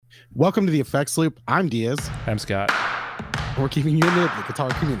Welcome to the Effects Loop. I'm Diaz. I'm Scott. We're keeping you in the guitar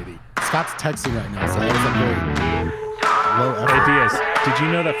community. Scott's texting right now, so that was a very low effort. Hey Diaz, did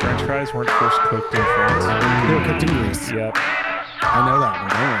you know that French fries weren't first cooked in France? They were cooked in Greece. Yep. I know that one.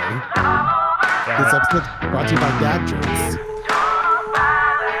 Don't worry. This episode brought to you by Dad Jokes.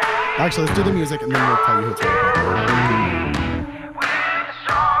 Actually, let's do the music and then we'll tell you who it's about.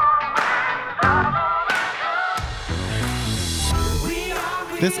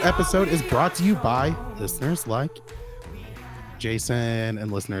 This episode is brought to you by listeners like Jason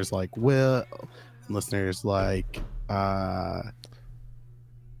and listeners like Will and listeners like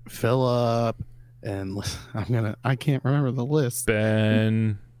Philip and I can't remember the list.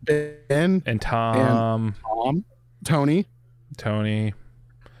 Ben and Tom, Tony, Brian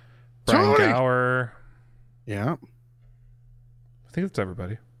Tony! Gower. Yeah. I think that's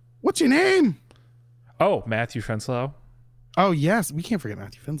everybody. What's your name? Oh, Matthew Fenslow. Oh, yes. We can't forget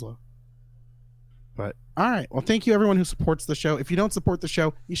Matthew Fenslow. But, all right. Well, thank you, everyone who supports the show. If you don't support the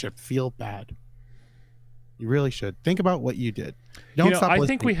show, you should feel bad. You really should. Think about what you did. Don't stop listening. I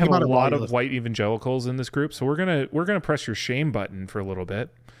think we have a lot of white evangelicals in this group, so we're gonna press your shame button for a little bit.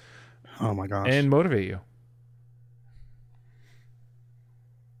 Oh, my gosh. And motivate you.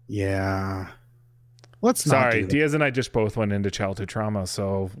 Yeah. Let's not Sorry, do that. Diaz and I just both went into childhood trauma,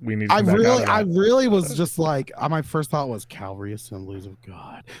 so we need to I really was just like, my first thought was Calvary Assemblies of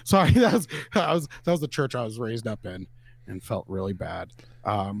God. Sorry, that was the church I was raised up in and felt really bad.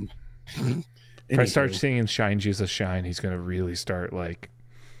 If I start singing Shine Jesus Shine, he's gonna really start like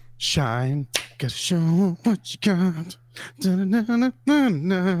shine, gotta show what you got.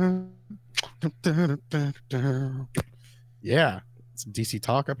 Yeah, some DC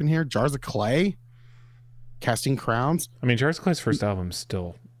talk up in here. Jars of Clay. Casting Crowns. I mean, Jars of Clay's first album is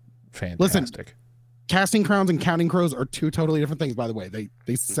still fantastic. Listen, Casting Crowns and Counting Crows are two totally different things, by the way.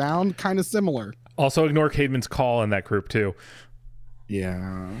 They sound kind of similar. Also, ignore Caedmon's Call in that group too.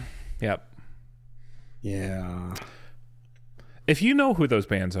 Yeah. Yep. Yeah. If you know who those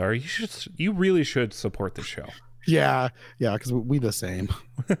bands are, you really should support the show. Yeah, because we the same.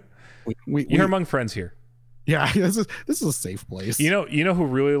 You're among friends here. Yeah, this is a safe place. You know who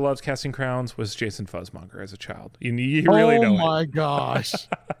really loves Casting Crowns was Jason Fuzzmonger as a child. You really know. Oh my gosh.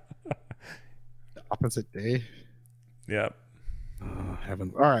 Opposite day. Yep. Oh,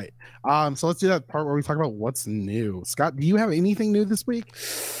 heavens. All right. So let's do that part where we talk about what's new. Scott, do you have anything new this week?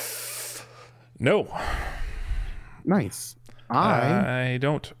 No. Nice. I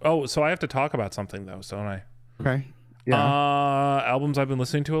don't. Oh, so I have to talk about something though, don't I? Okay. Yeah. Albums I've been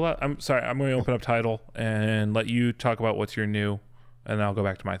listening to a lot. I'm sorry. I'm going to open up Tidal and let you talk about what's your new, and then I'll go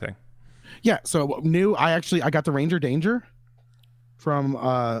back to my thing. Yeah. So new. I got the Ranger Danger from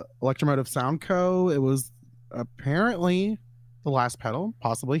Electromotive Sound Co. It was apparently the last pedal,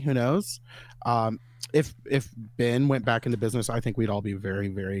 possibly. Who knows? If Ben went back into business, I think we'd all be very,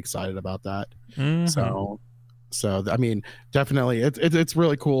 very excited about that. Mm-hmm. So I mean, definitely, it's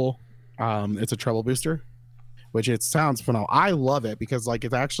really cool. It's a treble booster, which it sounds phenomenal. I love it because like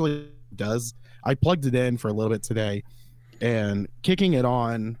it actually does. I plugged it in for a little bit today, and kicking it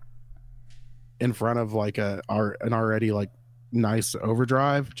on in front of like an already like nice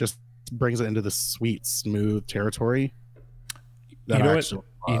overdrive just brings it into the sweet, smooth territory. You know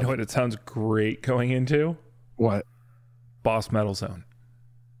what? It sounds great going into what? Boss Metal Zone.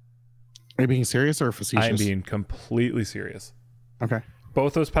 Are you being serious or facetious? I'm being completely serious. Okay.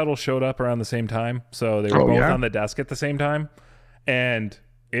 Both those pedals showed up around the same time, so they were both on the desk at the same time, and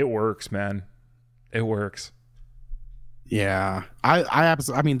it works, man. It works. Yeah,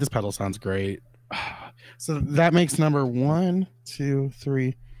 I mean, this pedal sounds great. So that makes number 1, 2,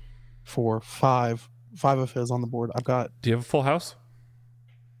 3, 4, 5 of his on the board. I've got. Do you have a full house?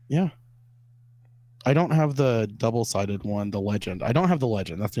 Yeah. I don't have the double-sided one, the Legend. I don't have the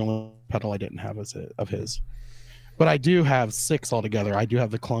Legend. That's the only pedal I didn't have of his. But I do have 6 altogether. I do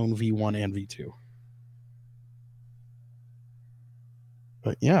have the Clone V1 and V2.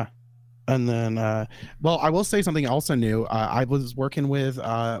 But yeah. And then, well, I will say something also new. I was working with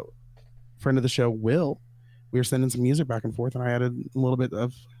a friend of the show, Will. We were sending some music back and forth, and I added a little bit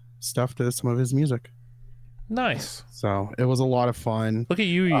of stuff to some of his music. Nice. So it was a lot of fun. Look at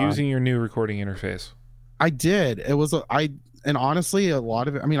you using your new recording interface. I did. It was, and honestly, a lot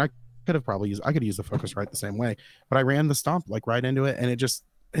of it, I mean, I could use the Focusrite the same way, but I ran the Stomp like right into it, and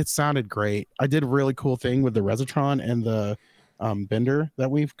it sounded great. I did a really cool thing with the Resitron and the bender that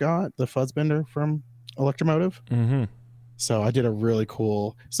we've got, the fuzz bender from Electromotive. Mm-hmm. So I did a really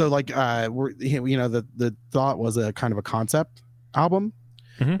cool. So like the thought was a kind of a concept album,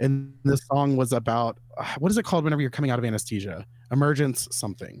 and this song was about what is it called whenever you're coming out of anesthesia? Emergence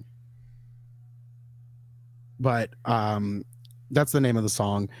something. But that's the name of the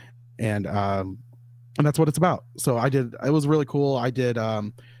song, and that's what it's about. So it was really cool. I did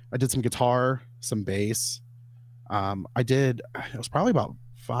some guitar, some bass. It was probably about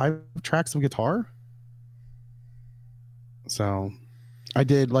 5 tracks of guitar. So I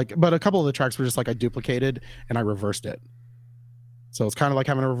did but a couple of the tracks were just like I duplicated and I reversed it. So it's kind of like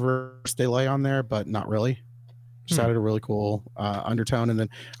having a reverse delay on there, but not really. Just added a really cool undertone. And then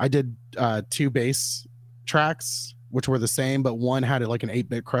I did 2 bass tracks, which were the same, but one had like an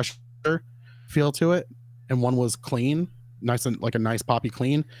 8-bit crusher feel to it, and one was clean, nice and like a nice poppy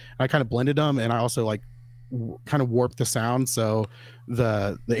clean. And I kind of blended them, and I also like kind of warped the sound, so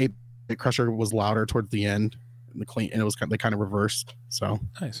the 8-bit crusher was louder towards the end, and the clean, and it was they kind of reversed. So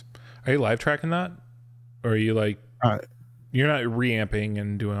nice. Are you live tracking that, or are you like you're not reamping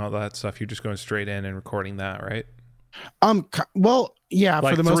and doing all that stuff? You're just going straight in and recording that, right? Well, yeah,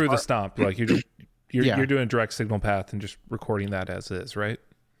 like for the most through part. the stomp, like you're doing a direct signal path and just recording that as is, right?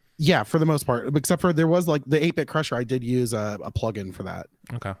 Yeah, for the most part, except for there was like the 8-bit crusher. I did use a plugin for that.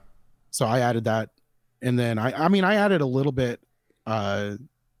 Okay. So I added that, and then I added a little bit, in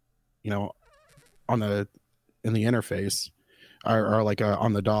the interface, or like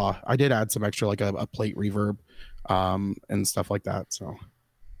on the DAW. I did add some extra like a plate reverb, and stuff like that. So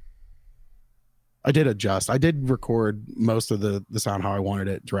I did adjust. I did record most of the sound how I wanted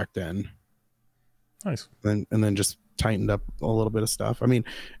it direct in. Nice. And then just tightened up a little bit of stuff. I mean,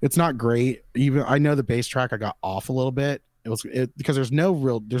 it's not great. Even I know the bass track I got off a little bit. Because there's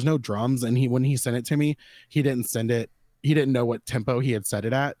no drums, and when he sent it to me, he didn't know what tempo he had set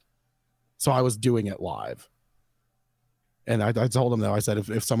it at. So I was doing it live. And I told him, though, I said,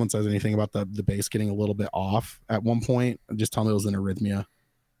 if someone says anything about the bass getting a little bit off at one point, just tell me it was an arrhythmia.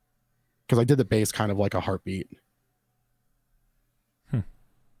 Because I did the bass kind of like a heartbeat.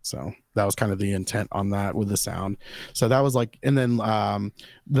 So that was kind of the intent on that with the sound. So that was like, and then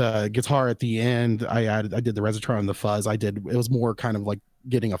the guitar at the end, I did the resonance and the fuzz. It was more kind of like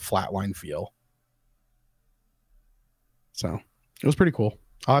getting a flatline feel. So it was pretty cool.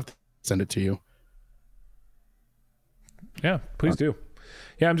 I'll have to send it to you. Yeah, please do.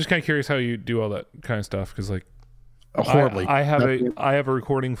 Yeah, I'm just kind of curious how you do all that kind of stuff, because like horribly. I have a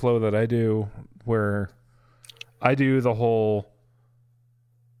recording flow that I do where I do the whole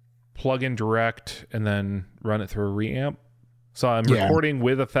plug in direct and then run it through a reamp. So I'm recording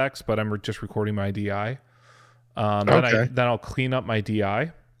with effects, but I'm just recording my DI. Then I'll clean up my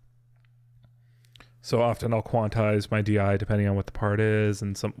DI. So often I'll quantize my DI depending on what the part is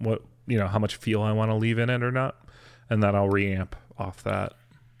and how much feel I want to leave in it or not, and then I'll reamp off that.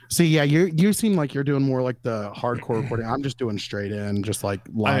 See, yeah, you seem like you're doing more like the hardcore recording. I'm just doing straight in, just like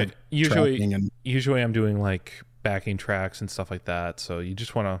live. Usually I'm doing like backing tracks and stuff like that. So you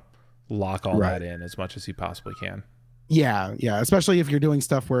just want to lock all that in as much as you possibly can. Yeah, especially if you're doing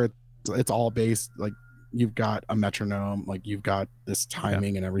stuff where it's all based, like you've got a metronome, like you've got this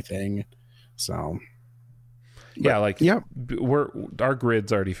timing and everything. So our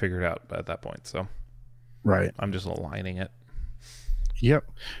grid's already figured out at that point. So I'm just aligning it. Yep.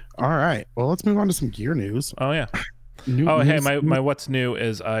 All right. Well, let's move on to some gear news. Oh yeah. Hey, my what's new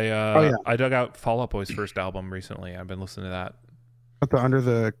is I dug out Fall Out Boy's first album recently. I've been listening to that. Under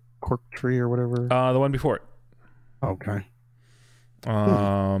the Cork Tree or whatever. The one before it. Okay.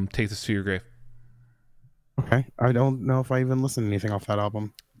 Take This to Your Grave. Okay. I don't know if I even listened to anything off that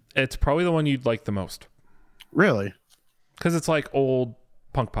album. It's probably the one you'd like the most. Really? Because it's like old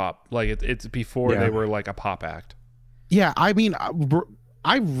punk pop. Like it's before they were like a pop act. Yeah, I mean,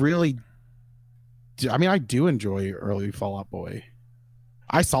 I really do. I mean, I do enjoy early Fall Out Boy.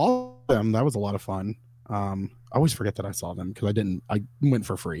 I saw them. That was a lot of fun. I always forget that I saw them because I went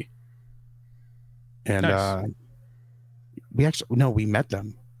for free. And nice. We met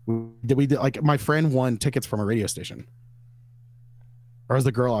them. We did like my friend won tickets from a radio station. Or as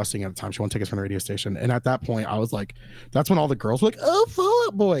the girl I was seeing at the time, she won tickets from the radio station. And at that point, I was like, that's when all the girls were like, oh, Fall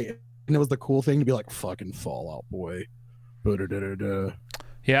Out Boy. And it was the cool thing to be like, fucking Fall Out Boy.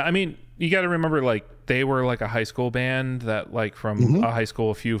 Yeah, I mean, you got to remember, like, they were like a high school band that, like, from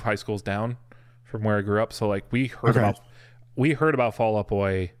a few high schools down from where I grew up. So, like, we heard about Fall Out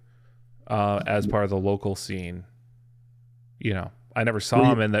Boy as part of the local scene. You know, I never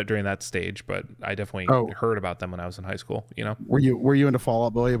saw them during that stage, but I definitely heard about them when I was in high school. You know, were you into Fall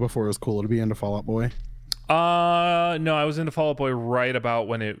Out Boy before it was cool to be into Fall Out Boy? No, I was into Fall Out Boy right about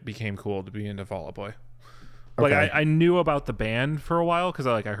when it became cool to be into Fall Out Boy. Like I knew about the band for a while because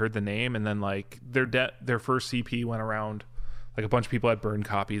I heard the name, and then like their first CP went around, like a bunch of people had burned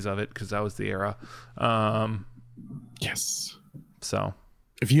copies of it because that was the era. Yes. So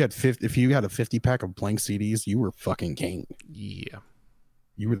if you had a 50 pack of blank CDs, you were fucking king. Yeah.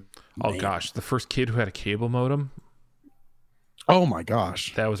 You were. Oh gosh, the first kid who had a cable modem. Oh my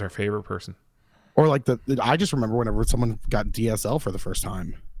gosh, that was our favorite person. Or like I just remember whenever someone got DSL for the first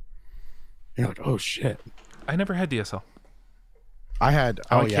time. You're like, oh shit. I never had DSL. I had.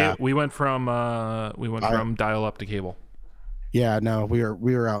 Oh yeah. We went from dial up to cable. Yeah, no, we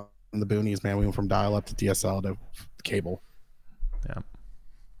were out in the boonies, man. We went from dial up to DSL to cable. Yeah.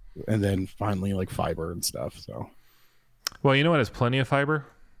 And then finally like fiber and stuff. So. Well, you know what has plenty of fiber?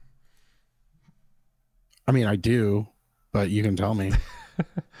 I mean, I do, but you can tell me.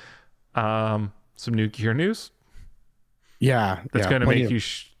 Some new gear news. Yeah, that's going to make you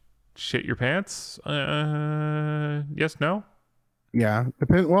shit your pants. Yes, no. Yeah,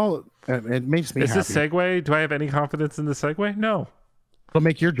 well, it makes me. Is this segue? Do I have any confidence in the segue? No. It'll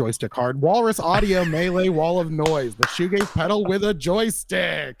make your joystick hard. Walrus Audio Melee Wall of Noise, the shoegaze pedal with a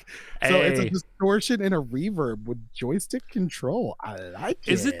joystick. So it's a distortion and a reverb with joystick control. I like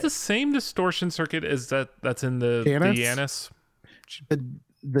it. Is it the same distortion circuit as that's in the Janus?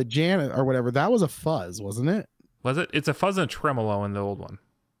 The Janus or whatever. That was a fuzz, wasn't it? Was it? It's a fuzz and tremolo in the old one.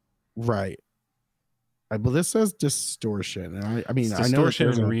 Right. But this says distortion. And I mean, it's distortion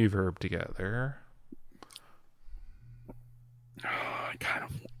and reverb together.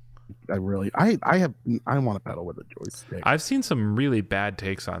 I want a pedal with a joystick. I've seen some really bad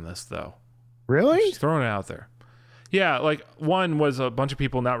takes on this though. Really? Just throwing it out there. Yeah, like one was a bunch of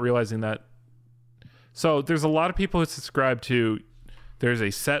people not realizing that. So there's a lot of people who subscribe to there's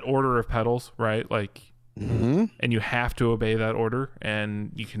a set order of pedals, right? Like, and you have to obey that order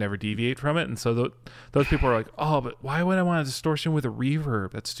and you can never deviate from it. And so those people are like, oh, but why would I want a distortion with a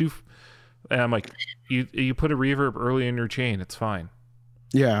reverb? That's too. And I'm like, you put a reverb early in your chain. It's fine.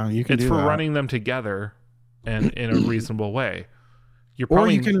 Yeah, you can. It's for running them together and in a reasonable way. Or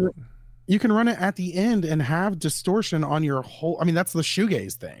you can run it at the end and have distortion on your whole. I mean, that's the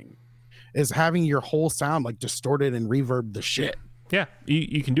shoegaze thing, is having your whole sound like distorted and reverb the shit. Yeah,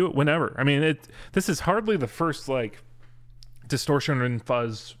 you can do it whenever. I mean, this is hardly the first like distortion and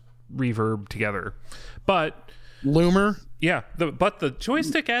fuzz reverb together, but Loomer. Yeah, but the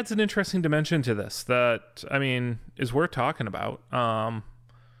joystick adds an interesting dimension to this that I mean is worth talking about. I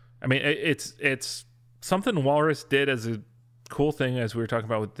mean, it's something Walrus did as a cool thing, as we were talking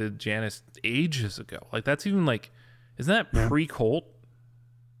about with the Janus ages ago. Like that's even like, isn't that pre-Colt?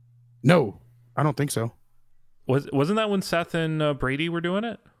 No, I don't think so. Wasn't that when Seth and Brady were doing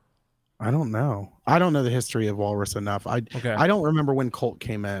it? I don't know. I don't know the history of Walrus enough. I don't remember when Colt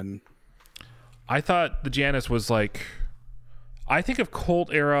came in. I thought the Janus was like, I think of Colt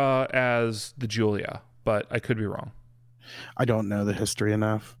era as the Julia, but I could be wrong. I don't know the history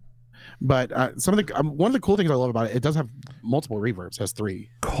enough. But one of the cool things I love about it does have multiple reverbs. It has 3.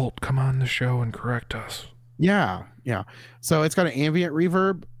 Colt, come on the show and correct us. Yeah. So it's got an ambient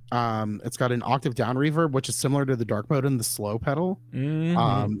reverb. It's got an octave down reverb, which is similar to the dark mode and the slow pedal.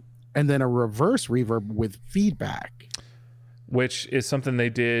 Mm-hmm. And then a reverse reverb with feedback, which is something they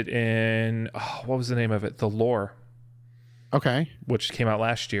did in what was the name of it? The Lore. Okay. Which came out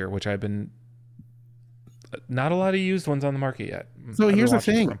last year, which I've been not a lot of used ones on the market yet. So here's the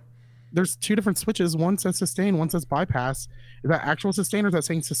thing. There's 2 different switches. One says sustain, one says bypass. Is that actual sustain or is that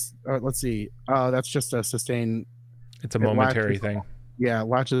saying let's see. That's just a sustain. It's a momentary thing. Yeah,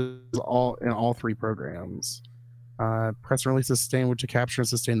 latches in all 3 programs. Press and release the sustain, which to capture and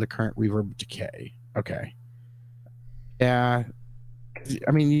sustain the current reverb decay. Okay. Yeah.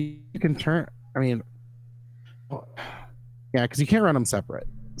 I mean, you can turn. I mean, yeah, because you can't run them separate.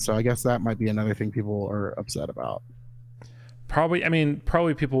 So I guess that might be another thing people are upset about.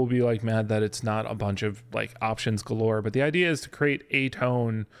 Probably people will be like mad that it's not a bunch of like options galore, but the idea is to create a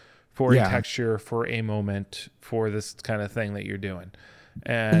tone for a texture for a moment for this kind of thing that you're doing.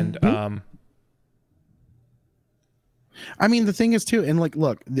 And I mean, the thing is too, and like,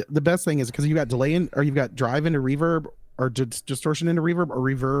 look, the best thing is because you got delay in, or you've got drive into reverb, or distortion into reverb, or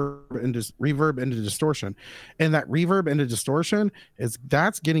reverb into distortion, and that reverb into distortion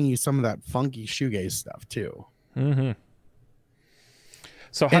that's getting you some of that funky shoegaze stuff too. Mm-hmm.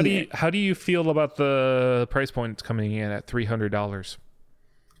 So how do you feel about the price point coming in at $300?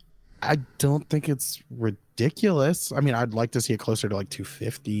 I don't think it's ridiculous. I mean, I'd like to see it closer to like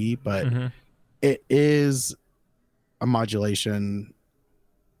 $250, but it is a modulation.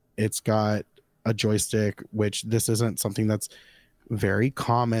 It's got a joystick, which this isn't something that's very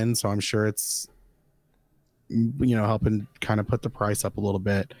common. So I'm sure it's, helping kind of put the price up a little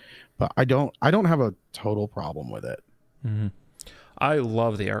bit, but I don't have a total problem with it. Mm-hmm. I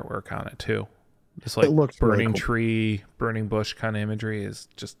love the artwork on it too. This like It looks really burning cool. tree, burning bush kind of imagery is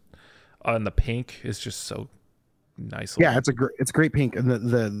just, and the pink is just so nice. Yeah, it's great pink, and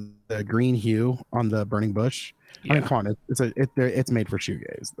the green hue on the burning bush. Yeah. I mean, come on, it's made for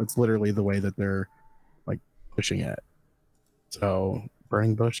shoegaze. That's literally the way that they're like pushing it. So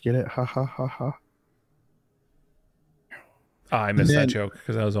burning bush, get it? Ha ha ha ha. Oh, I missed that joke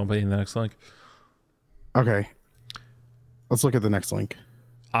because I was opening the next link. Okay, let's look at the next link.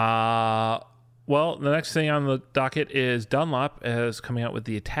 Well, the next thing on the docket is Dunlop is coming out with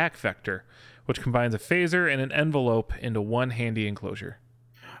the Attack Vector, which combines a phaser and an envelope into one handy enclosure.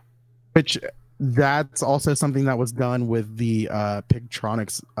 Which that's also something that was done with the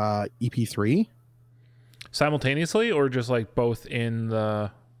Pigtronics EP3. Simultaneously, or just like both in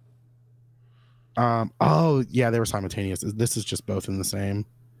the... Oh yeah, they were simultaneous. This is just both in the same.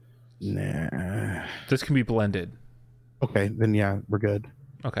 Nah. This can be blended. Okay, then yeah, we're good.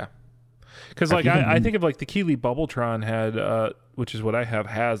 Okay. Because like I think of like the Keeley Bubbletron had, which is what I have,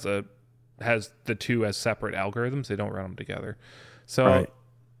 has the two as separate algorithms. They don't run them together. So right.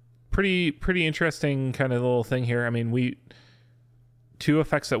 pretty interesting kind of little thing here. I mean, two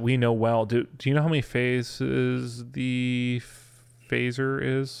effects that we know well. Do you know how many phases the phaser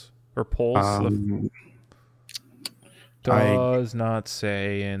is or pulse? Does not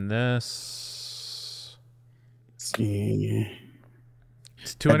say in this. Let's see.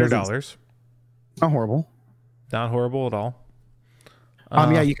 It's $200. Not horrible. Not horrible at all.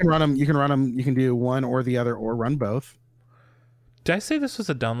 Yeah, you can run them. You can do one or the other, or run both. Did I say this was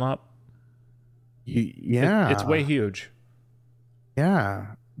a Dunlop? Yeah, it's way huge. Yeah,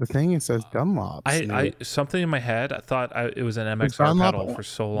 the thing it says Dunlop. I something in my head. I thought it was an MXR pedal for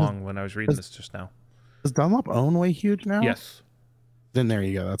so long when I was reading this just now. Does Dunlop own way huge now? Yes. Then there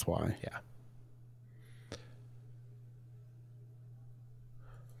you go. That's why. Yeah.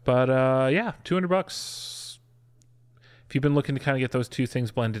 But yeah, $200. If you've been looking to kind of get those two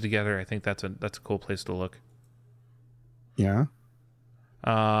things blended together, I think that's a cool place to look. Yeah.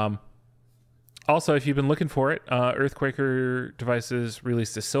 Also, if you've been looking for it, Earthquaker Devices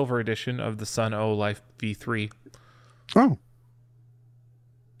released a silver edition of the Sun O Life V3. Oh.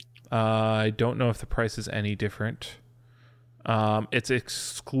 I don't know if the price is any different. It's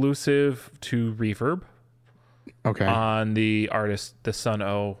exclusive to Reverb. Okay. On the Sun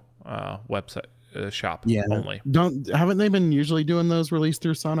O website shop only. Haven't they been usually doing those released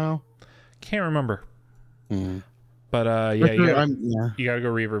through Sono? Can't remember. Mm. But yeah, you got to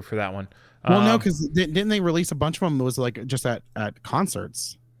go Reverb for that one. Well, no, because didn't they release a bunch of them? It was like just at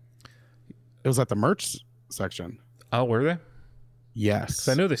concerts. It was at the merch section. Oh, were they? Yes.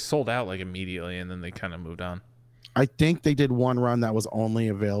 I know they sold out like immediately, and then they kind of moved on. I think they did one run that was only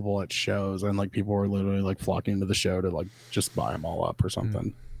available at shows, and like people were literally like flocking to the show to like just buy them all up or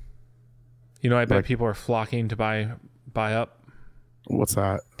something. You know, I bet people are flocking to buy up. What's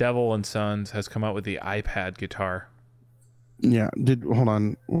that? Devil and Sons has come out with the iPad guitar. Yeah. Hold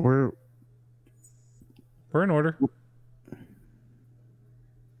on. We're in order.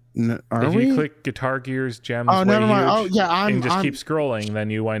 If you click Guitar Gears Gems, never mind. Oh yeah, and just keep scrolling, then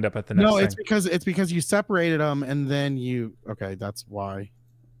you wind up at the next. No, it's because you separated them, and then that's why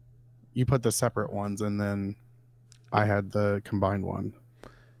you put the separate ones, and then I had the combined one.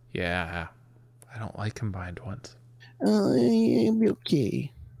 Yeah, I don't like combined ones.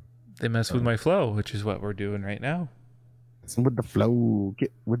 Okay. They mess with my flow, which is what we're doing right now. With the flow,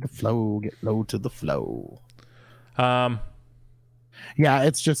 get with the flow, get low to the flow. Yeah,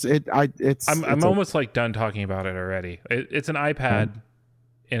 it's just I'm almost like done talking about it already. It's an iPad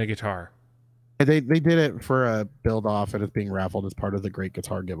in a guitar. They did it for a build off, and it's being raffled as part of the Great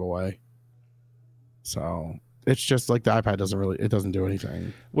Guitar Giveaway. So it's just like the iPad doesn't do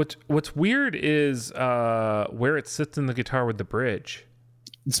anything. What's weird is where it sits in the guitar with the bridge.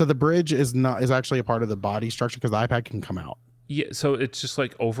 So the bridge is actually a part of the body structure because the iPad can come out. Yeah, so it's just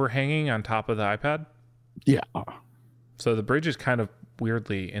like overhanging on top of the iPad. Yeah. So the bridge is kind of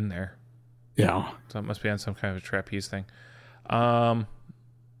weirdly in there. Yeah. So it must be on some kind of a trapeze thing. We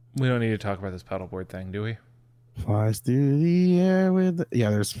don't need to talk about this pedal board thing, do we? Flies through the air with...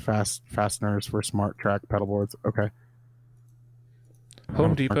 Yeah, there's fasteners for smart track pedal boards. Okay.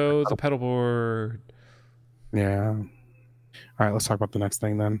 Home Depot, the pedal board. Yeah. All right, let's talk about the next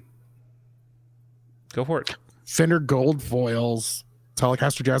thing then. Go for it. Fender Gold Foils,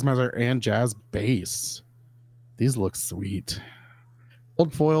 Telecaster Jazzmaster, and Jazz Bass. These look sweet.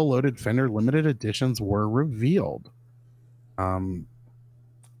 Gold foil loaded Fender limited editions were revealed.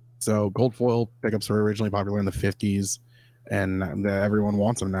 So gold foil pickups were originally popular in the 50s, and everyone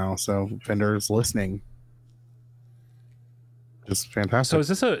wants them now. So Fender's listening. Just fantastic.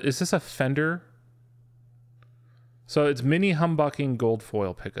 So is this a Fender So it's mini humbucking gold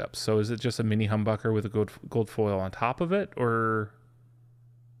foil pickups. So is it just a mini humbucker with a gold foil on top of it, or?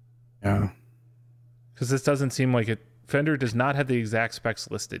 Yeah. Because this doesn't seem like it. Fender does not have the exact specs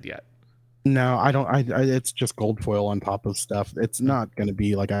listed yet. No, I don't. It's just gold foil on top of stuff. It's not going to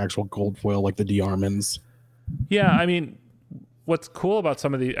be like actual gold foil like the DeArmonds. Yeah, I mean, what's cool about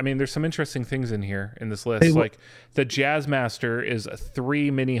some of the, I mean, there's some interesting things in here in this list. Like the Jazzmaster is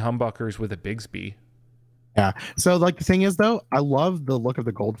 3 mini humbuckers with a Bigsby. Yeah. So like the thing is though, I love the look of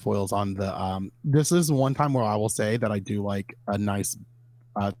the gold foils on the. This is one time where I will say that I do like a nice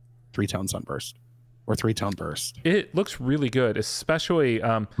 3-tone sunburst or 3-tone burst. It looks really good, especially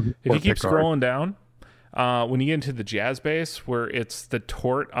if you keep scrolling down. When you get into the jazz bass, where it's the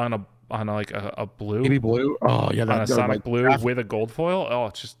Tort on a blue, Baby blue. Oh yeah, on a Sonic blue with a gold foil. Oh,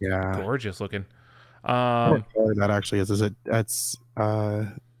 it's just gorgeous looking. That actually is. Is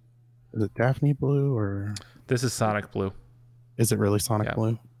it Daphne blue or? This is Sonic blue. Is it really Sonic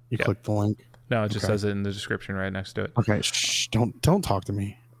blue? You click the link. No, it just says it in the description right next to it. Okay, shh! Don't talk to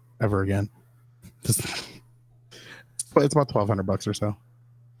me ever again. It's about $1,200 or so.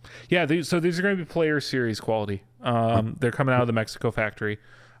 Yeah, so these are going to be Player Series quality. They're coming out of the Mexico factory.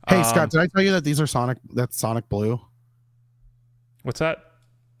 Hey Scott, did I tell you that these are Sonic? That's Sonic blue. What's that?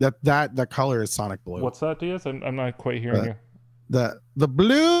 That color is Sonic blue. What's that, Diaz? I'm not quite hearing you. The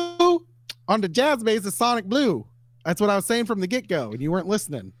blue on the jazz bass is Sonic blue. That's what I was saying from the get-go, and you weren't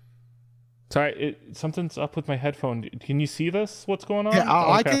listening. Sorry, something's up with my headphone. Can you see this? What's going on? Yeah,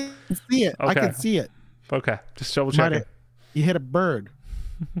 I can see it. Okay. I can see it. Okay, just double checking. You hit a bird.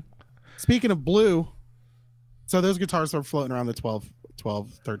 Speaking of blue, so those guitars are floating around the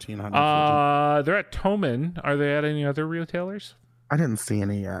 1,300. They're at Thomann. Are they at any other retailers? I didn't see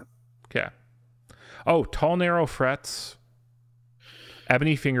any yet. Okay. Oh, tall, narrow frets.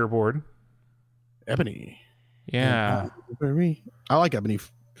 Ebony fingerboard. Ebony. Yeah. I like ebony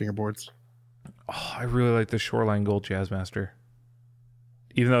fingerboards. Oh, I really like the Shoreline Gold Jazzmaster.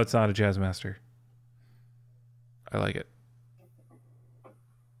 Even though it's not a Jazzmaster. I like it.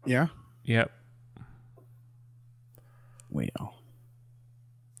 Yeah? Yep. Well.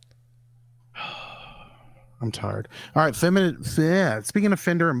 I'm tired. All right, speaking of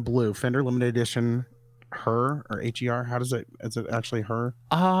Fender and blue, Fender limited edition Her or HER, is it actually Her?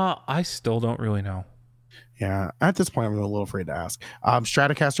 I still don't really know. Yeah, at this point I'm a little afraid to ask.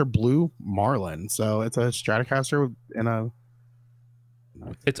 Stratocaster Blue Marlin. So it's a Stratocaster in a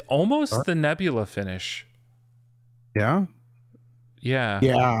It's almost the Nebula finish. Yeah? Yeah.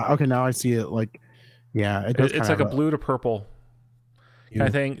 Yeah, okay, now I see it like it's like a blue to purple kind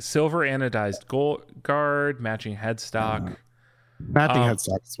of thing. Silver anodized gold guard, matching headstock. Matching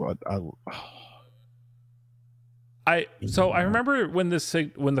headstock is what I remember when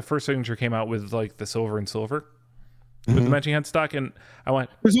the first signature came out with like the silver and silver with the matching headstock, and I went,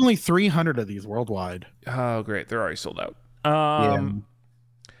 there's only 300 of these worldwide. Oh great, they're already sold out.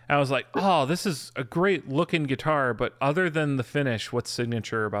 I was like, oh, this is a great looking guitar, but other than the finish, what's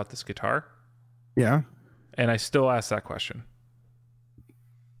signature about this guitar? Yeah. And I still ask that question.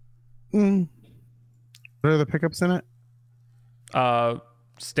 What are the pickups in it?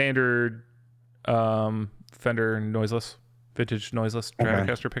 Standard Fender noiseless, vintage noiseless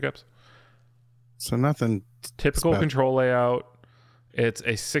Stratocaster pickups. So nothing typical control layout. It's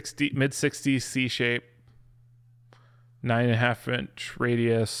a mid 60s C shape, 9.5-inch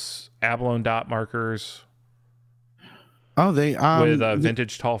radius, abalone dot markers. Oh, they with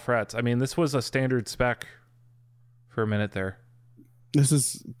vintage tall frets. I mean, this was a standard spec for a minute there. This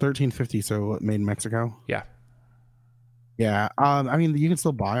is 1350, so made in Mexico. Yeah. Yeah. I mean, you can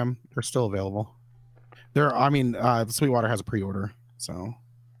still buy them. They're still available. Sweetwater has a pre-order, so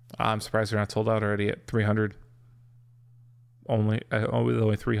I'm surprised they're not sold out already at 300. Only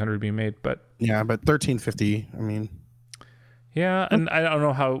 300 being made, but yeah, but 1350. I mean, yeah, and I don't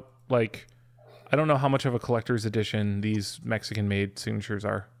know how much of a collector's edition these Mexican-made signatures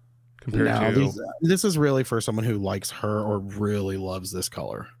are compared to. This is really for someone who likes Her or really loves this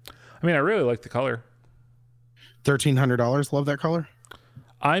color. I mean, I really like the color. $1,300. Love that color.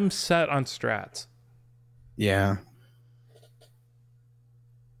 I'm set on Strats. Yeah.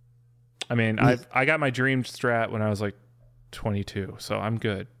 I mean, I got my dream Strat when I was like 22, so I'm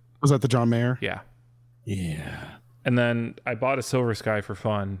good. Was that the John Mayer? Yeah. Yeah. And then I bought a Silver Sky for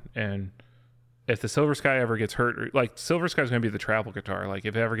fun, and if the Silver Sky ever gets hurt, like Silver Sky is going to be the travel guitar. Like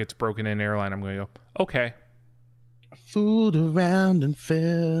if it ever gets broken in airline, I'm going to go, okay. I fooled around and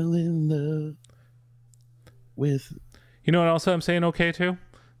fell in love with. You know what else I'm saying okay to?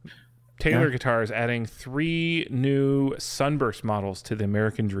 Taylor Guitars adding 3 new Sunburst models to the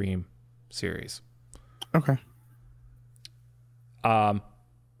American Dream series. Okay.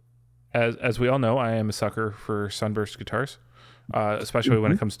 As we all know, I am a sucker for Sunburst guitars, especially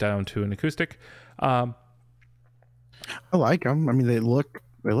when it comes down to an acoustic. I like them. I mean, they look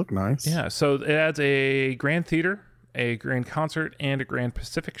nice. Yeah, so it adds a Grand Theater, a Grand Concert, and a Grand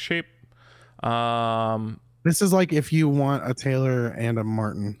Pacific shape. This is like if you want a Taylor and a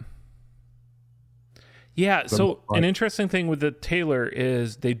Martin. Yeah, so an interesting thing with the Taylor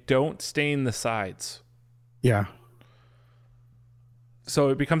is they don't stain the sides. Yeah. So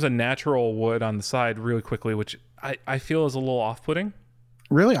it becomes a natural wood on the side really quickly, which I feel is a little off-putting.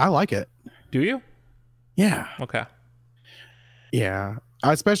 Really? I like it. Do you? Yeah. Okay. Yeah.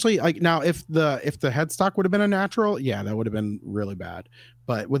 Especially like now if the headstock would have been a natural, yeah, that would have been really bad.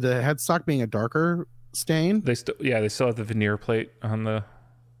 But with the headstock being a darker stain, they still have the veneer plate on the.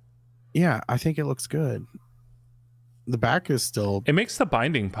 Yeah, I think it looks good. The back is still. It makes the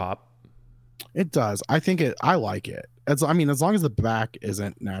binding pop. It does. I like it. As long as the back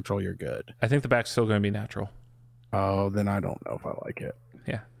isn't natural, you're good. I think the back's still going to be natural. Oh, then I don't know if I like it.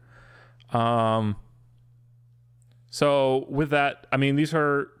 Yeah. So with that, I mean, these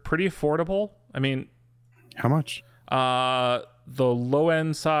are pretty affordable. I mean, how much? The low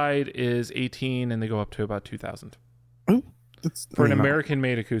end side is 18 and they go up to about 2,000. For an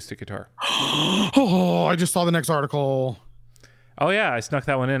American-made acoustic guitar. Oh, I just saw the next article. Oh yeah, I snuck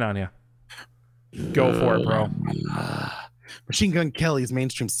that one in on you. Go for it, bro. Machine Gun Kelly's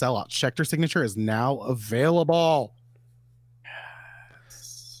mainstream sellout Schecter signature is now available.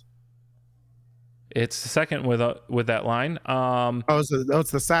 It's the second with that line.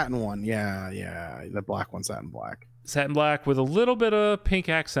 It's the satin one. Yeah, the black one, satin black. Satin black with a little bit of pink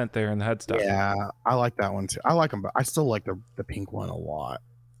accent there in the headstock. Yeah, I like that one too. I like them, but I still like the pink one a lot.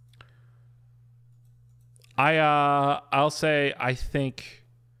 I'll say I think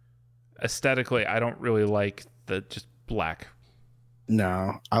aesthetically I don't really like the just black.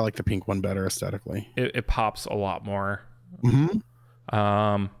 No, I like the pink one better aesthetically. It pops a lot more.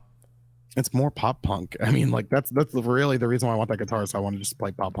 Mm-hmm. It's more pop punk. I mean, like that's really the reason why I want that guitar. Is I want to just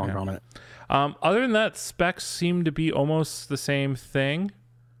play pop punk on it. Other than that, specs seem to be almost the same thing.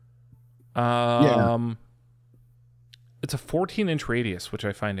 It's a 14-inch radius, which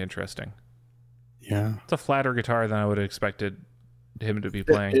I find interesting. Yeah, it's a flatter guitar than I would have expected him to be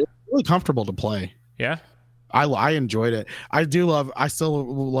playing. It's really comfortable to play. Yeah, I enjoyed it. I still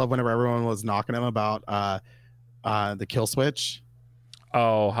love whenever everyone was knocking him about the kill switch.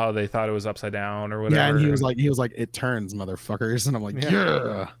 Oh, how they thought it was upside down or whatever. Yeah, and he was like, it turns, motherfuckers. And I'm like,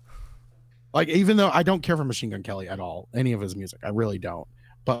 yeah. Like, even though I don't care for Machine Gun Kelly at all, any of his music, I really don't.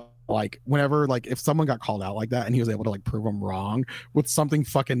 But like, whenever, like, if someone got called out like that and he was able to like prove them wrong with something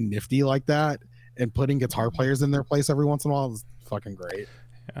fucking nifty like that and putting guitar players in their place every once in a while is fucking great.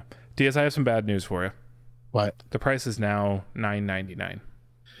 Yeah. Diaz, I have some bad news for you. What? The price is now $9.99.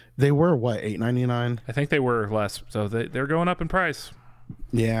 They were what, $8.99? I think they were less, so they're going up in price.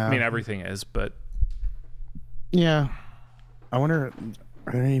 Yeah, I mean everything is, but yeah. I wonder,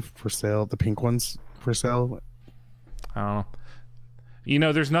 are there any for sale? The pink ones for sale? I don't know. You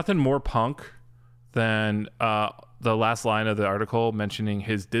know, there's nothing more punk than the last line of the article mentioning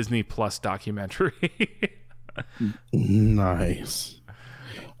his Disney Plus documentary. Nice.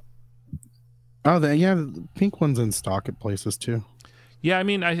 Oh, the pink ones in stock at places too. Yeah, I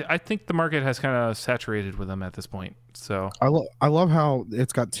mean, I think the market has kind of saturated with them at this point. So I love how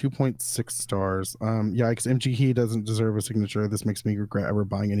it's got 2.6 stars. Yikes, MGE doesn't deserve a signature. This makes me regret ever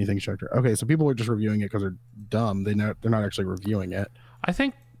buying anything Schecter. Okay, so people are just reviewing it because they're dumb. They're not actually reviewing it. I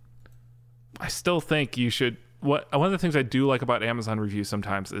still think you should. One of the things I do like about Amazon reviews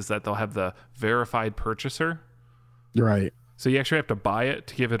sometimes is that they'll have the verified purchaser. Right. So you actually have to buy it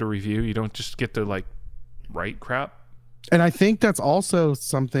to give it a review. You don't just get to like write crap. And I think that's also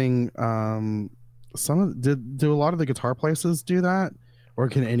something. Do a lot of the guitar places do that, or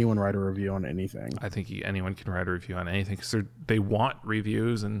can anyone write a review on anything? I think anyone can write a review on anything because they want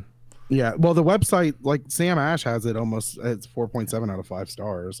reviews. And yeah, well, the website, like Sam Ash has it almost. It's 4.7 out of 5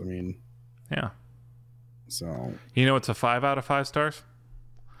 stars. I mean, yeah. So you know, it's a 5 out of 5 stars.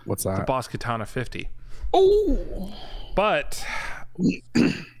 What's that? The Boss Katana 50. Oh, but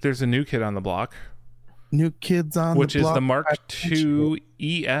there's a new kid on the block. New kids on which the block. Which is the Mark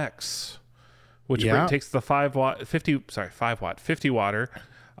II EX, which takes the 5 watt 50 watter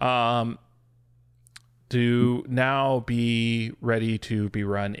to now be ready to be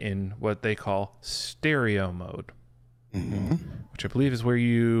run in what they call stereo mode, which I believe is where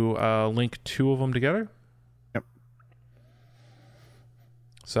you link 2 of them together. Yep.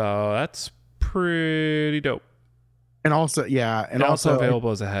 So that's pretty dope. And also, and also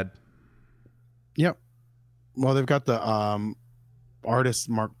available as a head. Yep. Well, they've got the Artist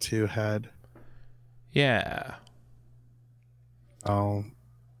Mark II head. Yeah. Oh,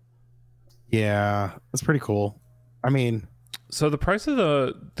 yeah, that's pretty cool. I mean, so the price of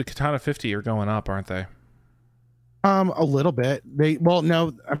the Katana 50 are going up, aren't they? A little bit.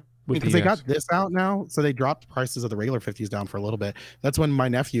 No, because they got this out now, so they dropped prices of the regular 50s down for a little bit. That's when my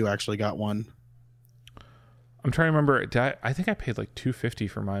nephew actually got one. I'm trying to remember. I think I paid like $250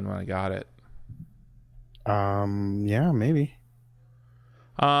 for mine when I got it. Yeah, maybe.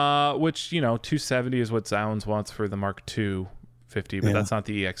 Which, you know, $270 is what Zounds wants for the Mark II 50, but that's not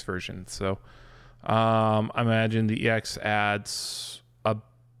the EX version. So, I imagine the EX adds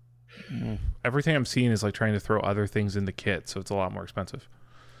everything I'm seeing is like trying to throw other things in the kit, so it's a lot more expensive.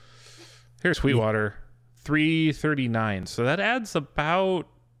 Here's Sweetwater, $339. So that adds about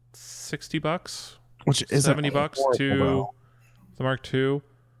 $60, which is $70 to the Mark II.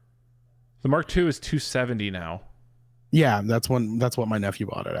 The Mark II is $270 now. Yeah, that's what my nephew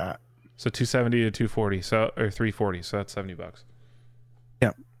bought it at. So $270 to $240, or $340, so that's $70.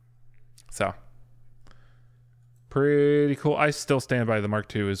 Yeah. So pretty cool. I still stand by the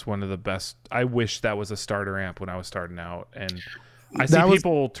Mark II is one of the best. I wish that was a starter amp when I was starting out, and I see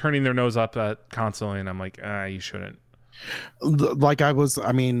people turning their nose up at constantly, and I'm like, you shouldn't. Like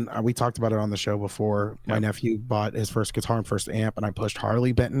we talked about it on the show before. Yep. My nephew bought his first guitar and first amp, and I pushed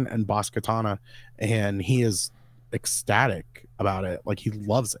Harley Benton and Boss Katana, and he is ecstatic about it. Like, he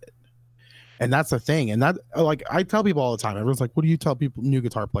loves it. And that's the thing. And that, like, I tell people all the time, everyone's like, what do you tell people, new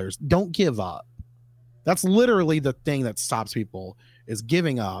guitar players? Don't give up. That's literally the thing that stops people, is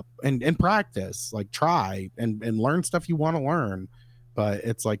giving up, and practice, like, try and learn stuff you want to learn. But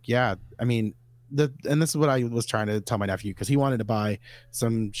it's like, yeah, I mean, and this is what I was trying to tell my nephew, because he wanted to buy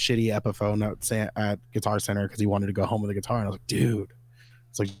some shitty Epiphone at Guitar Center because he wanted to go home with a guitar. And I was like, dude,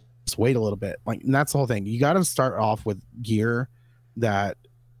 it's like, just wait a little bit. Like, and that's the whole thing. You got to start off with gear that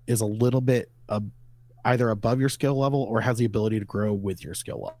is a little bit either above your skill level or has the ability to grow with your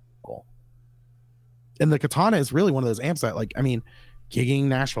skill level. And the Katana is really one of those amps that, like, I mean, gigging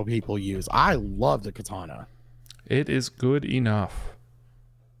Nashville people use. I love the Katana. It is good enough.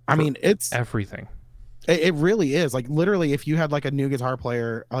 I mean, it's everything. It really is. Like, literally, if you had like a new guitar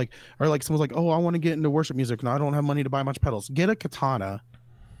player, or like someone's like, oh, I want to get into worship music and I don't have money to buy much pedals, get a Katana.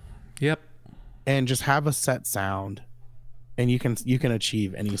 Yep. And just have a set sound, and you can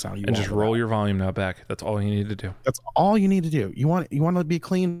achieve any sound you want. And just roll your volume knob back. That's all you need to do. That's all you need to do. You want to be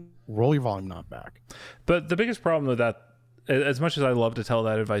clean, roll your volume knob back. But the biggest problem with that, as much as I love to tell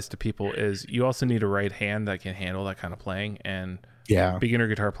that advice to people, is you also need a right hand that can handle that kind of playing, and beginner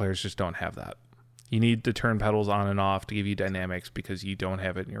guitar players just don't have that. You need to turn pedals on and off to give you dynamics because you don't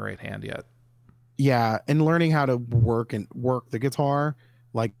have it in your right hand yet. Yeah, and learning how to work the guitar,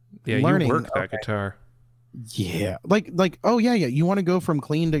 like, learning, you work that guitar. Yeah, like oh yeah, you want to go from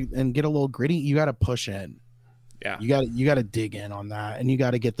clean to and get a little gritty, you got to push in. Yeah, you got to dig in on that, and you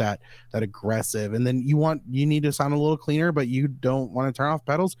got to get that aggressive, and then you need to sound a little cleaner, but you don't want to turn off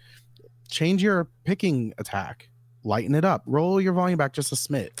pedals. Change your picking attack, lighten it up, roll your volume back just a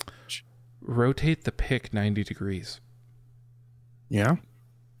smidge, rotate the pick 90 degrees. Yeah,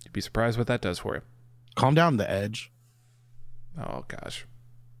 you'd be surprised what that does for you. Calm down the edge. Oh gosh.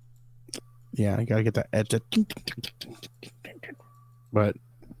 Yeah, you gotta get that edge. But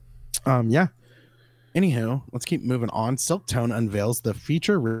yeah. Anywho, let's keep moving on. Silktone unveils the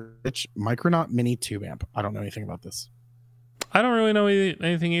feature-rich Micronaut Mini tube amp. I don't know anything about this. I don't really know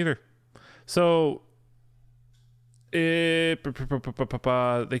anything either. So, they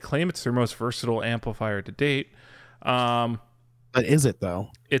claim it's their most versatile amplifier to date. But is it, though?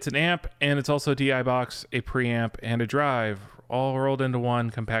 It's an amp, and it's also a DI box, a preamp, and a drive, all rolled into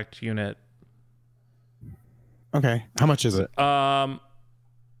one compact unit. Okay, how much is it?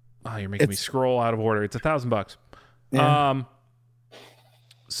 You're making me scroll out of order. It's $1,000. Yeah.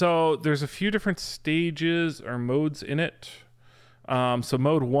 So there's a few different stages or modes in it. So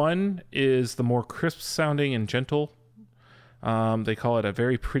mode 1 is the more crisp sounding and gentle. They call it a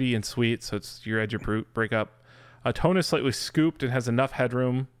very pretty and sweet. So it's your edge of breakup. A tone is slightly scooped and has enough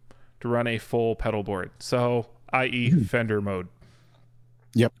headroom to run a full pedal board. So, i.e. Fender mode.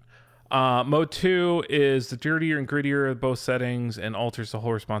 Yep. Mode 2 is the dirtier and grittier of both settings and alters the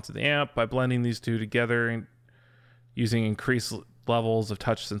whole response of the amp by blending these two together and using increased levels of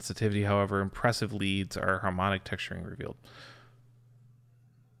touch sensitivity. However, impressive leads are harmonic texturing revealed.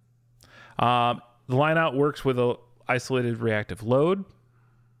 The line out works with an isolated reactive load.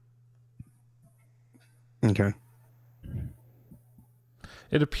 Okay.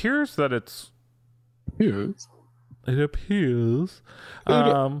 It appears that it's... Yes. It appears...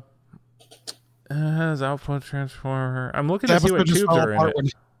 Has output transformer. I'm looking to see what tubes are in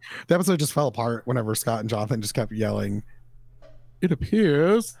it. The episode just fell apart whenever Scott and Jonathan just kept yelling, "It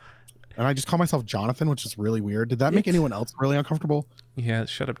appears," and I just call myself Jonathan, which is really weird. Did that make anyone else really uncomfortable? Yeah,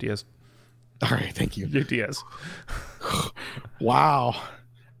 shut up, Diaz. All right, thank you. You're Diaz. Wow.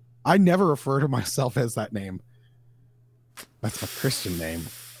 I never refer to myself as that name. That's my Christian name.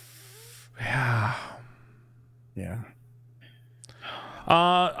 Yeah. Yeah.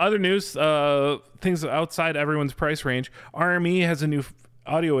 Other news, things outside everyone's price range. RME has a new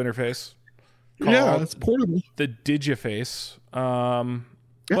audio interface. Yeah, it's portable. The Digiface.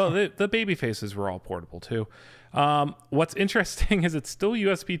 Well, the baby faces were all portable too. What's interesting is it's still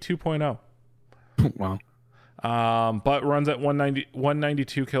USB 2.0. Wow. But runs at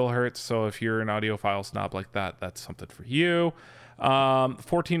 192 kilohertz. So if you're an audiophile snob like that, that's something for you.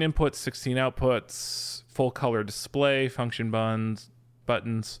 14 inputs, 16 outputs, full color display, function buttons.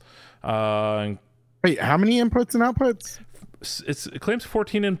 Wait, how many inputs and outputs? It claims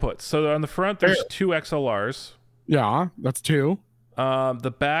 14 inputs. So on the front, there's 2 XLRs. Yeah, that's 2.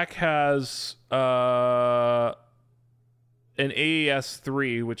 The back has an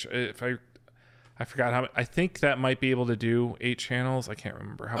AES-3, which if I forgot how. I think that might be able to do 8 channels. I can't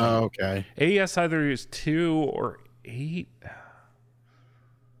remember how many. Oh, okay. AES either is 2 or 8.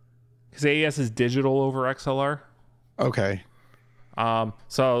 Because AES is digital over XLR. Okay.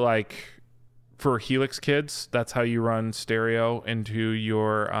 So like for Helix kids, that's how you run stereo into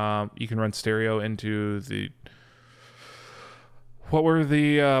your. You can run stereo into the. What were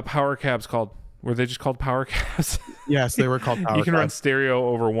the power cabs called? Were they just called power cabs? Yes, they were called power You can cabs. run stereo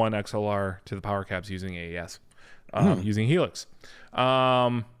over one XLR to the power cabs using AES, using Helix. It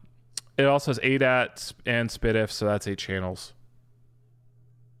also has ADAT and SPDIF, so that's 8 channels.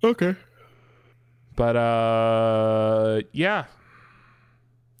 Okay. But yeah.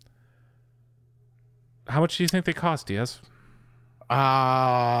 How much do you think they cost, Diaz? I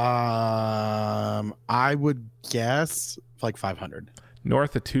would guess like 500.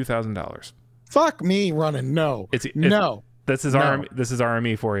 North of $2,000. Fuck me running. No. No. This is RME. This is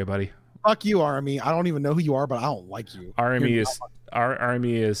RME for you, buddy. Fuck you, RME. I don't even know who you are, but I don't like you.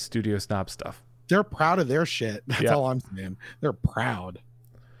 RME is Studio Snob stuff. They're proud of their shit. That's all I'm saying. They're proud.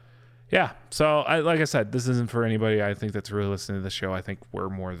 Yeah. So like I said, this isn't for anybody I think that's really listening to the show. I think we're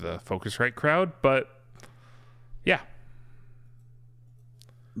more the Focusrite crowd, but yeah.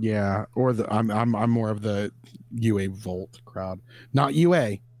 Yeah, or I'm more of the UA Volt crowd. Not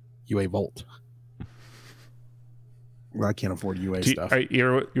UA Volt. Well, I can't afford UA stuff.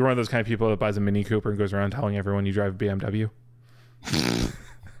 You're one of those kind of people that buys a Mini Cooper and goes around telling everyone you drive a BMW?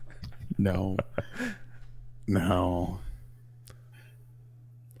 No.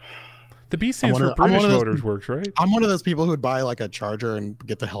 The B stands for British Motors Works, right? I'm one of those people who would buy like a Charger and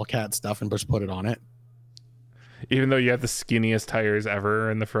get the Hellcat stuff and just put it on it. Even though you have the skinniest tires ever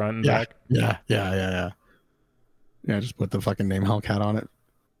in the front and back? Yeah, just put the fucking name Hellcat on it.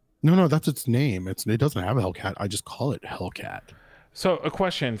 No, that's its name. It doesn't have a Hellcat. I just call it Hellcat. So a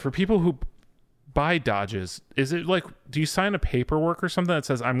question for people who buy Dodges, is it like, do you sign a paperwork or something that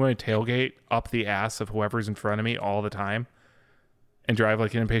says I'm going to tailgate up the ass of whoever's in front of me all the time and drive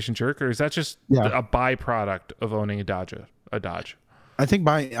like an impatient jerk? Or is that just a byproduct of owning a Dodge? I think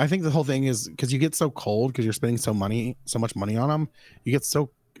the whole thing is because you get so cold because you're spending so much money on them. You get so,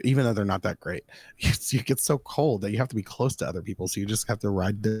 even though they're not that great, you get so cold that you have to be close to other people. So you just have to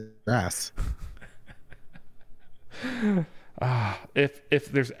ride their ass.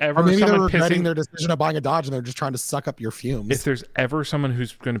 If there's ever, or maybe they're regretting their decision of buying a Dodge and they're just trying to suck up your fumes. If there's ever someone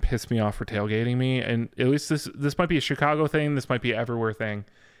who's going to piss me off for tailgating me, and at least this might be a Chicago thing, this might be an everywhere thing.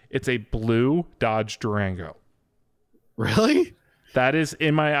 It's a blue Dodge Durango. Really? That is,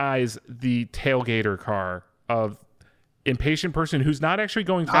 in my eyes, the tailgater car of impatient person who's not actually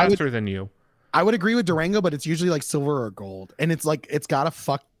going faster than you. I would agree with Durango, but it's usually like silver or gold, and it's like it's got a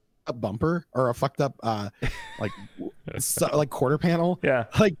fucked up bumper or a fucked up like like quarter panel. Yeah,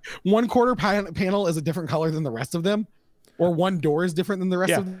 like one quarter panel is a different color than the rest of them, or one door is different than the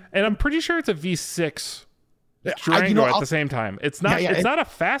rest of them. And I'm pretty sure it's a V6 Durango at the same time. It's not. It's not a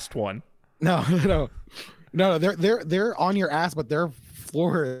fast one. No. They're on your ass, but their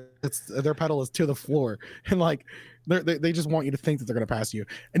floor, their pedal is to the floor, and like they just want you to think that they're gonna pass you.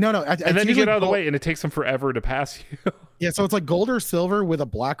 And and then you get out of the way, and it takes them forever to pass you. Yeah, so it's like gold or silver with a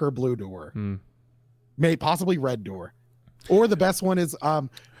black or blue door, maybe possibly red door, or the best one is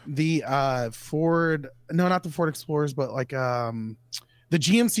the Ford. No, not the Ford Explorers, but like the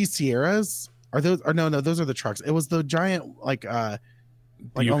GMC Sierras. Are those? Or no, those are the trucks. It was the giant like almost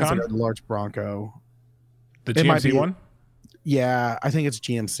like a large Bronco. The GMC one? Yeah, I think it's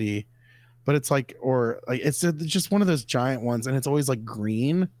GMC. but it's like, or like it's just one of those giant ones, and it's always like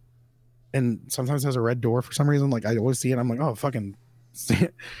green, and sometimes has a red door for some reason. Like I always see it, I'm like, oh, fucking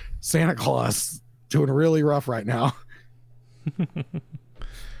Santa Claus doing really rough right now.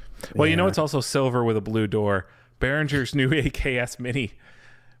 Well, you know, it's also silver with a blue door. Behringer's new AKS Mini.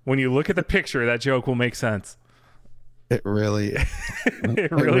 When you look at the picture, that joke will make sense. It really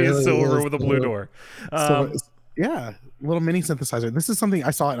is silver with a blue door. Yeah, little mini synthesizer. This is something I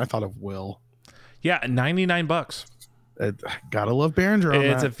saw it and I thought of Will. Yeah, $99. Gotta love Behringer on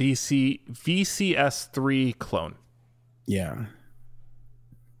it's that. a VCS3 clone. Yeah.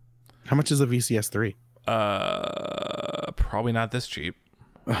 How much is a VCS3? Probably not this cheap.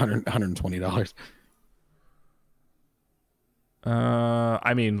 $120.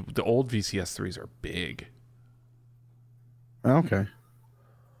 I mean, the old VCS3s are big. Okay.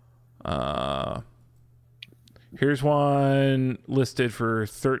 Here's one listed for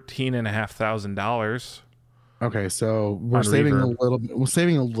 $13,500. Okay, so we're saving a little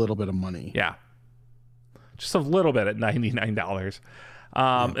bit of money. Yeah, just a little bit at $99.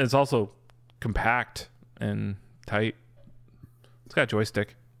 It's also compact and tight. It's got a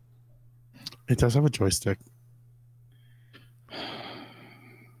joystick. It does have a joystick.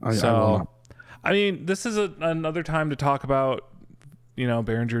 I mean, this is another time to talk about, you know,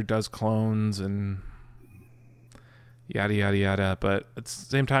 Behringer does clones and yada, yada, yada. But at the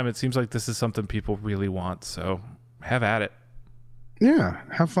same time, it seems like this is something people really want. So have at it. Yeah,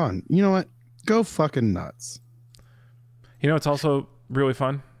 have fun. You know what? Go fucking nuts. You know, it's also really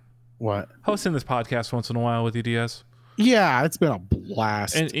fun. What? Hosting this podcast once in a while with you, Diaz. Yeah, it's been a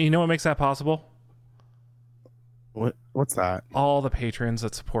blast. And you know what makes that possible? What's that? All the patrons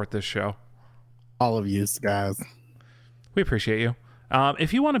that support this show. All of you guys. We appreciate you.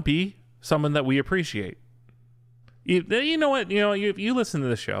 If you want to be someone that we appreciate, you know what? You know, if you listen to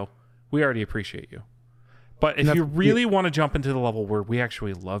the show, we already appreciate you. But if you really want to jump into the level where we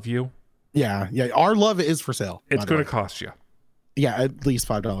actually love you. Yeah. Our love is for sale. It's going to cost you. Yeah, at least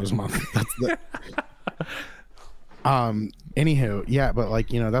 $5 a month. That's the anywho, yeah, but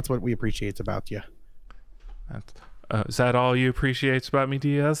like, you know, that's what we appreciate about you. Is that all you appreciate about me,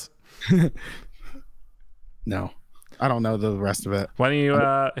 Diaz? No, I don't know the rest of it. Why don't you,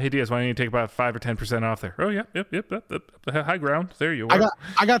 hey Diaz, why don't you take about 5 or 10% off there? Oh yeah, yep, high ground. There you are.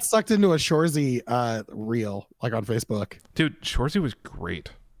 I got sucked into a Shorzy reel, like on Facebook. Dude, Shorzy was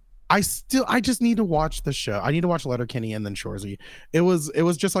great. I just need to watch the show. I need to watch Letterkenny and then Shorzy. It was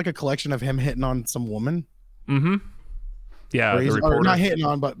just like a collection of him hitting on some woman. Mm-hmm. Yeah, or not hitting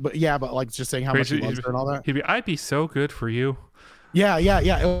on, but like just saying how much he loves her and all that. I'd be so good for you. Yeah.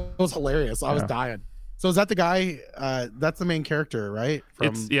 It was hilarious. I was dying. So is that the guy? That's the main character, right?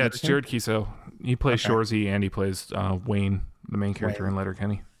 It's Jared Kiso. He plays Shorzy and he plays Wayne, the main character in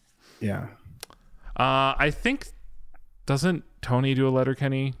Letterkenny. Yeah. I think, doesn't Tony do a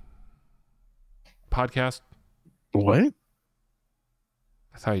Letterkenny podcast? What?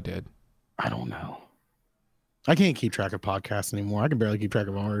 I thought he did. I don't know. I can't keep track of podcasts anymore. I can barely keep track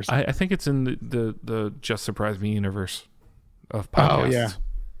of ours. I think it's in the Just Surprise Me universe of podcasts.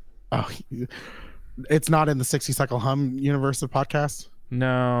 Oh yeah. It's not in the 60 Cycle Hum universe of podcasts.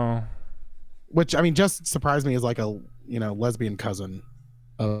 No. Which, I mean, Just Surprise Me is like a, you know, lesbian cousin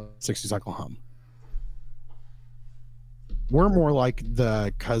of 60 Cycle Hum. We're more like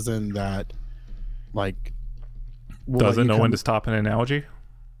the cousin that, like, doesn't know when to stop an analogy.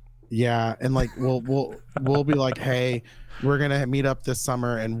 Yeah, and like we'll be like, hey, we're gonna meet up this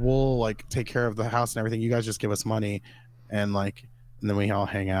summer and we'll like take care of the house and everything. You guys just give us money, and then we all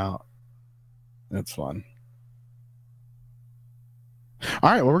hang out. It's fun.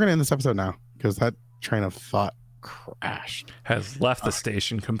 All right, well, we're gonna end this episode now because that train of thought crashed. Has left the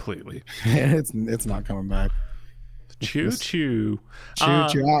station completely. It's not coming back. Choo. Choo. Oh,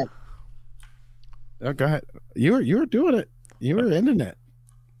 go ahead. You were doing it. You were ending it.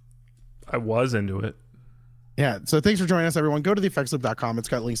 I was into it. Yeah. So thanks for joining us, everyone. Go to theeffectsloop.com. It's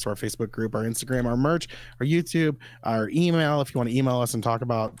got links to our Facebook group, our Instagram, our merch, our YouTube, our email. If you want to email us and talk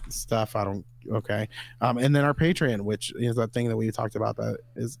about stuff, okay. And then our Patreon, which is that thing that we talked about that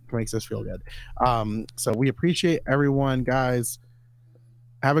makes us feel good. So we appreciate everyone, guys.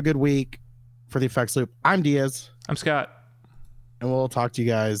 Have a good week. For the Effects Loop, I'm Diaz. I'm Scott. And we'll talk to you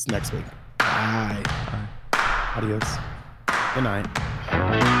guys next week. Bye. Adios. Good night.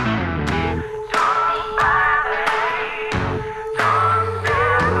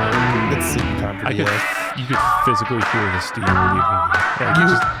 You could physically hear the steam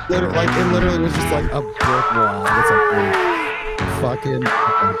leaving. It literally was just like a brick wall. It's like fucking.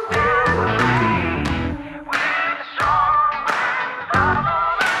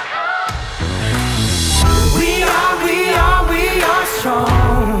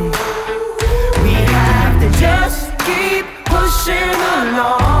 strong. We have to just keep pushing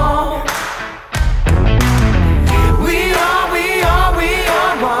along. We are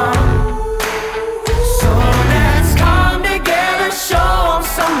one. So let's come together, show 'em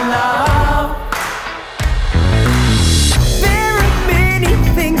some love. There are many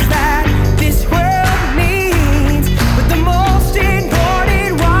things that this world needs, but the most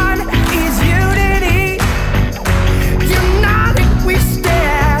important one is unity. United we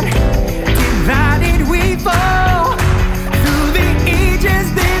stand, divided we fall. Through the ages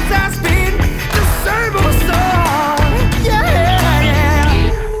this has been the same old song. Yeah.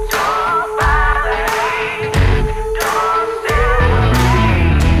 Don't bother, don't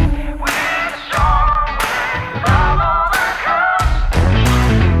stand. We're strong, follow the coast.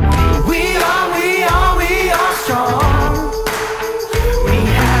 We are strong. We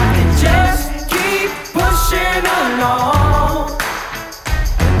have to just keep pushing along.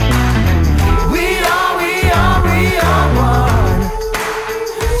 We are one.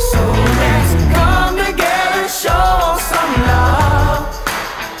 So let's come together, show some love.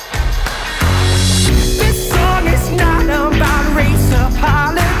 This song is not about race or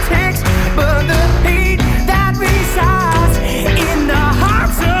politics, but the hate that resides in the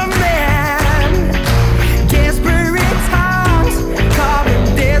hearts of men. Desperate times calling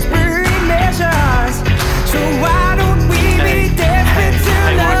desperate measures. So why don't we be desperate to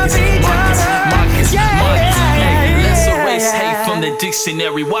love each other? Hey, let's erase hate from the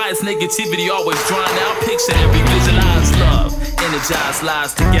dictionary. Why is negativity always drawn out? Pictionary, visualize love, energize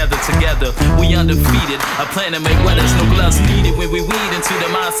lives together. We undefeated. A plan to make where there's no gloves needed. When we weed into the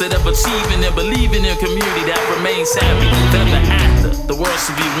mindset of achieving and believing in a community that remains happy. Ever after, the world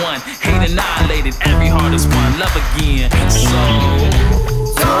should be one. Hate annihilated, every heart is one. Love again. So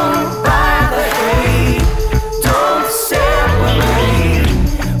Don't bother, hate, don't separate.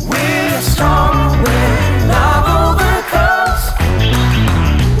 We're strong when love overcomes.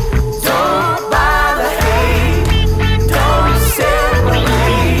 Don't bother, hate, don't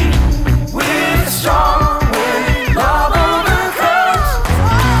separate. We're strong when love overcomes.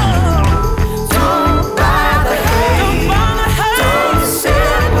 Don't bother, hate, don't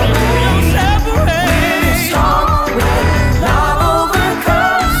separate. We're strong when love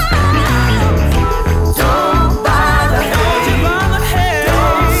overcomes. Don't bother, hate,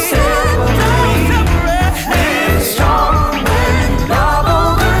 don't separate. We're strong when love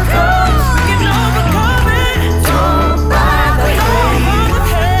overcomes. Don't bother,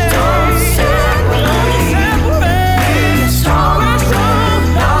 hate, don't separate. We're strong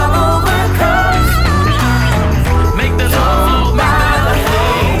when love overcomes. make the love flow,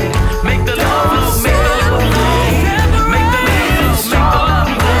 make the love flow, make the love flow, make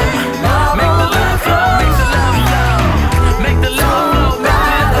the love flow, make the love flow, make the love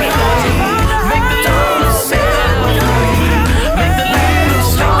flow,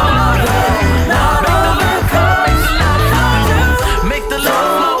 make the love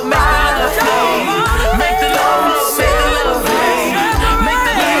flow, make the love flow, make the love flow, make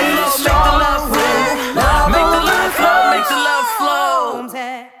the love flow, make the love flow, make the love flow.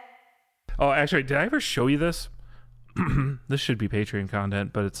 Oh, actually, did I ever show you this? This should be Patreon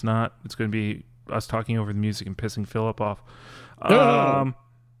content, but it's not. It's going to be us talking over the music and pissing Philip off. Oh,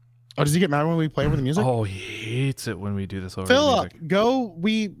 does he get mad when we play over the music? Oh, he hates it when we do this over the Philip, music. go.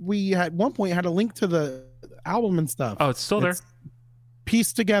 We at one point had a link to the album and stuff. Oh, it's still there.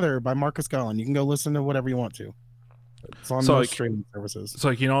 Pieced Together by Marcus Cullen. You can go listen to whatever you want to. It's on So, those like- streaming services. So,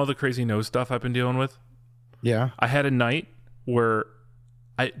 like, you know all the crazy nose stuff I've been dealing with? Yeah. I had a night where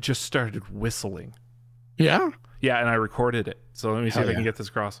I just started whistling. Yeah. Yeah, and I recorded it. So let me see Hell if I can yeah. get this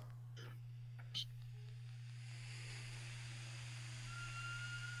across.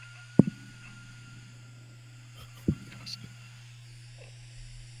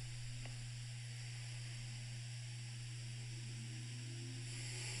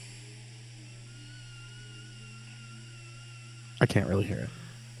 I can't really hear it.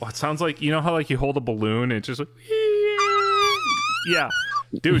 Well, it sounds like, you know how like you hold a balloon and it's just like, yeah.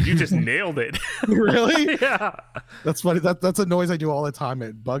 Dude, you just nailed it. Really? Yeah. That's funny. That's a noise I do all the time.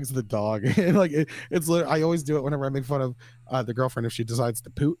 It bugs the dog. And like it's literally, I always do it whenever I make fun of the girlfriend if she decides to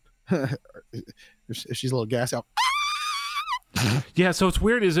poot. if she's a little gassy out. Yeah, so it's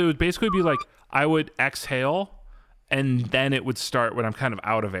weird is it would basically be like I would exhale and then it would start when I'm kind of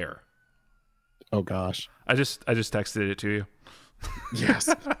out of air. Oh gosh. I just texted it to you. Yes.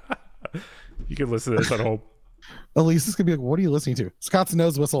 You can listen to this at home. Elise is gonna be like, "What are you listening to?" Scott's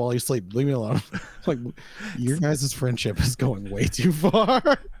nose whistle while you sleep. Leave me alone. Like, your guys' friendship is going way too far.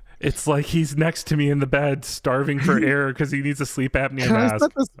 It's like he's next to me in the bed, starving for air because he needs a sleep apnea mask.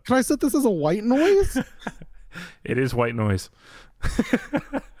 Can I set this as a white noise? It is white noise.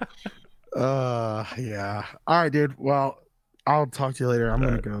 Yeah. All right, dude. Well, I'll talk to you later. I'm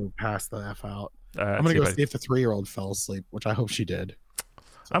gonna go pass the F out. I'm gonna go see if the 3-year-old fell asleep, which I hope she did.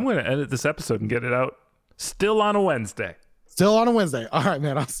 So. I'm gonna edit this episode and get it out still on a Wednesday. Still on a Wednesday. All right,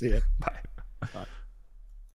 man. I'll see you. Bye. Bye.